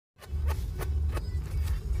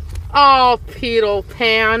Oh, Peter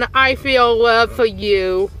Pan, I feel love for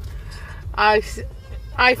you. I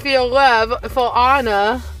feel love for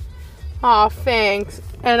Anna. Oh, thanks.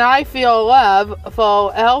 And I feel love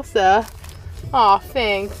for Elsa. Oh,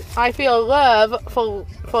 thanks. I feel love for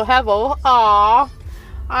Hevel. Aw.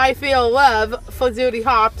 I feel love for Judy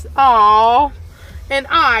Hopps. Aw. And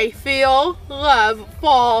I feel love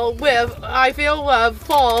for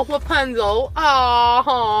Rapunzel.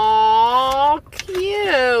 Aw,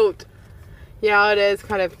 cute. Yeah, it is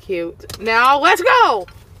kind of cute. Now let's go.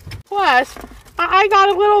 Plus, I got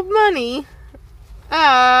a little money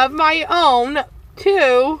of my own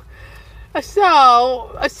too.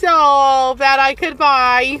 So that I could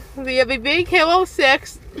buy the Big Hero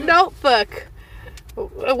 6 notebook.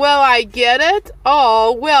 Will I get it?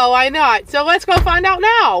 Oh, will I not? So let's go find out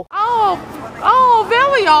now. Oh, there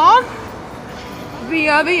we are.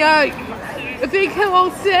 The Big Hero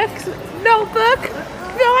 6 notebook.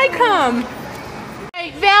 There I come.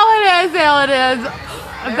 Hey, there it is.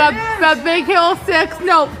 The Big Hero 6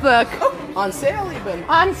 notebook. Oh, on sale even.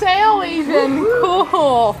 On sale even.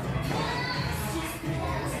 Cool.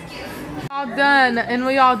 All done, and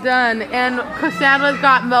we all done, and Cassandra's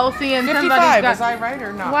got Mosi, and 55, somebody's got. was I right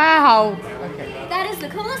or not? Wow. Okay. That is the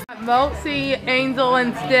coolest. Mosi, Angel,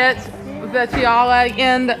 and Stitch, the Tiara,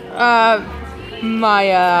 and my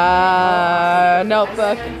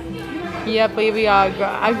notebook. Yep, baby,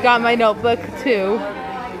 I've got my notebook too.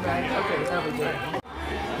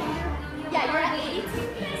 Yeah, you're at 8.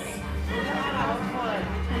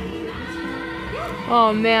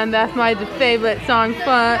 Oh man, that's my favorite song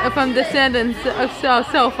from Descendants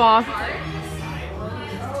so far.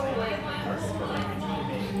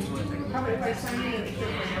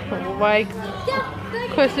 Like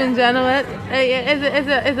Christian Gentleman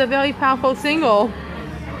is a very powerful single.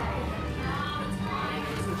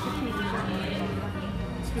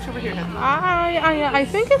 I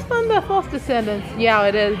think it's from the first Descendants. Yeah,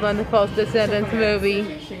 it is from the first Descendants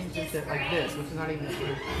movie. Changes it like this, which is not even true. You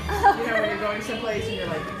know, when you're going someplace and you're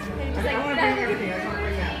like, I don't want to bring everything, I just want to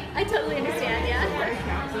bring that. I totally understand, yeah.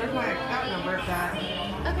 So there's my account number if that.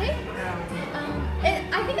 Okay.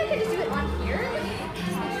 I think I can just do it on here. Let me just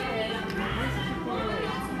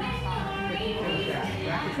make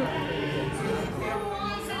sure.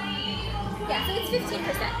 Yeah, so it's 15%.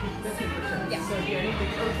 15%. Yeah. So do you anything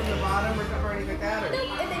from the bottom or anything like that? Or? No, we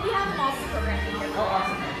have them all programmed here. Oh,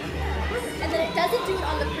 awesome. And then it doesn't do it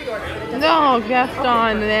on the pre-order. No,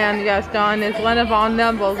 Gaston, man, Gaston is one of our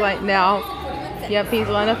numbers right now. Yep, he's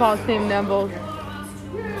one of our team numbers. You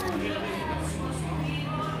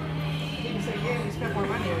said, yeah, we spent more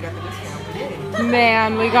money and we got the discount. We did.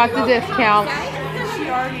 Man, we got the discount. She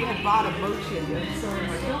already had bought a mochi of it, so I'm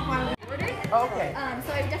like, don't want to. Okay.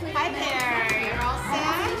 So I definitely. Hi there, you're all set?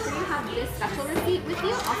 Make sure you have this special receipt with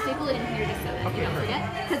you. I'll staple it in here just so that you don't forget,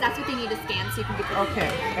 because that's what they need to scan so you can get the.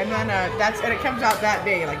 Okay, and then it comes out that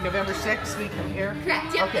day, like November 6th. We come here.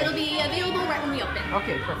 Correct. Yep. Okay. It'll be available right when we open.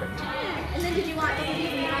 Okay, perfect. Yeah. And then did you want both of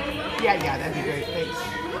these in the bag as well? Yeah, that'd be great. Thanks.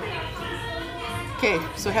 Okay,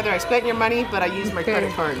 so Heather, I spent your money, but I used my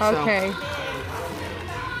credit card. So. Okay.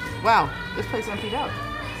 Wow, this place emptied out.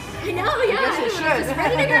 I know. Yeah. I guess it should. Just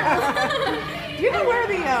ready to go. Do you know where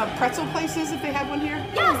the pretzel place is if they have one here?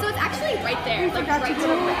 Yeah. So it's actually right there. Like forgot right to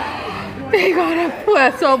there. They got a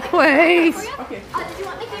pretzel place. Okay. Did you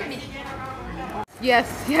want Mickey or Minnie?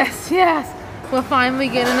 Yes. We're finally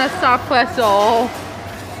getting a soft pretzel.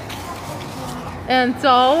 And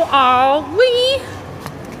so are we.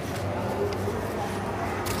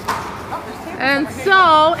 And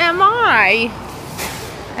so am I.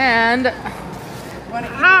 And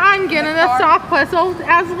I'm getting a soft pretzel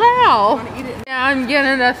as well. Yeah, I'm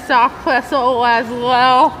getting a soft pretzel as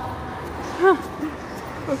well.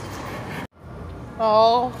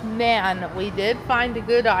 Oh man, we did find the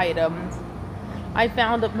good items. I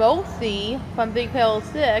found a Mosi from Big Hero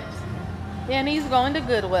 6, and he's going to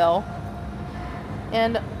Goodwill.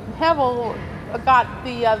 And Hevel got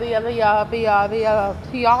the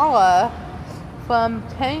tiara from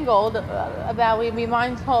Tangled that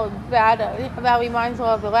reminds her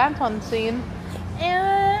of the lantern scene.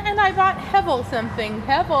 And I bought Hevel something.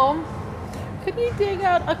 Hevel, could you dig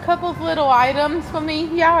out a couple of little items for me?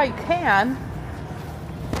 Yeah, I can.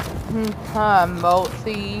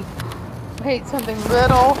 Mosi. Hate something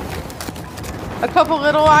little. A couple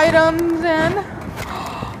little items and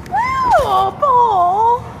little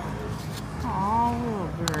ball.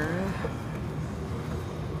 Oliver.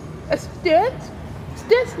 A Stitch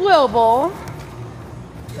Wilbur,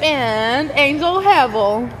 and Angel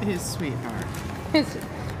Hevel. His sweetheart. His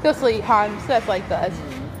sweetheart, stuff like that.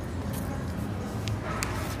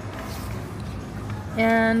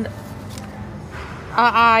 And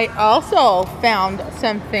I also found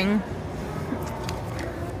something.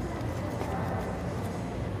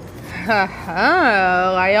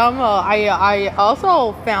 I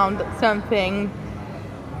also found something.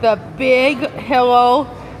 The Big Hero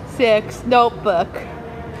 6 notebook.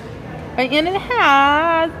 And it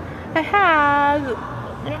has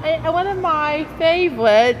one of my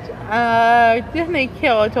favorite Disney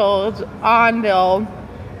characters on the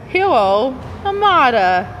Hero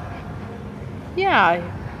Armada. Yeah,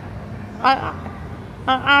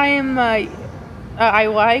 I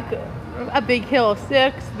like a Big Hero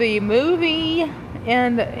 6, the movie,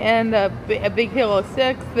 and a Big Hero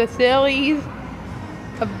 6, the series.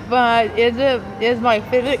 But is my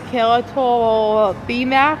favorite character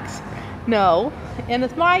B-Max? No. And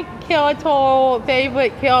is my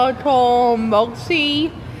favorite character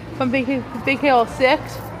Moxie from Big Hero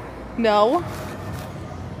 6? No.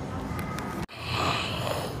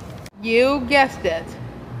 You guessed it.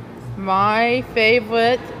 My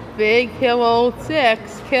favorite Big Hero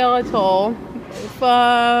 6 character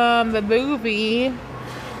from the movie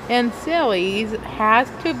and series has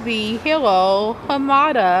to be Hero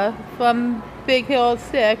Hamada from Big Hero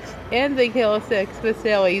 6 and Big Hero 6 the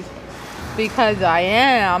series, because I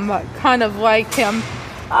am kind of like him.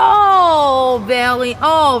 Oh, Valiant,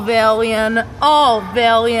 oh, Valiant, oh,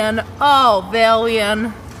 Valiant, oh,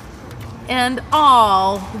 Valiant, and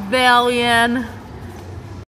all Valiant.